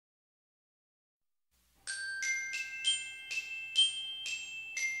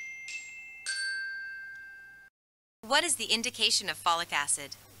What is the indication of folic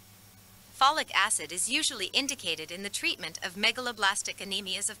acid? Folic acid is usually indicated in the treatment of megaloblastic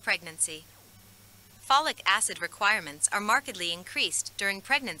anemias of pregnancy. Folic acid requirements are markedly increased during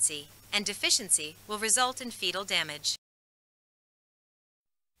pregnancy, and deficiency will result in fetal damage.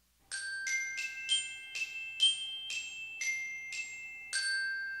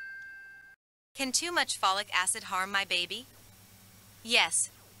 Can too much folic acid harm my baby? Yes.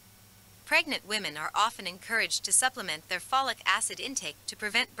 Pregnant women are often encouraged to supplement their folic acid intake to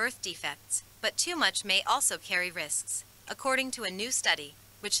prevent birth defects, but too much may also carry risks, according to a new study,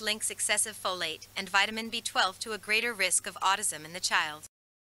 which links excessive folate and vitamin B12 to a greater risk of autism in the child.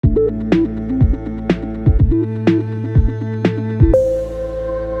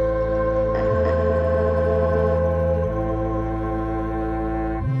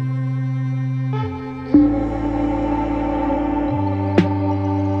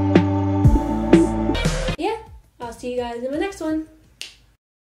 Yeah, I'll see you guys in the next one.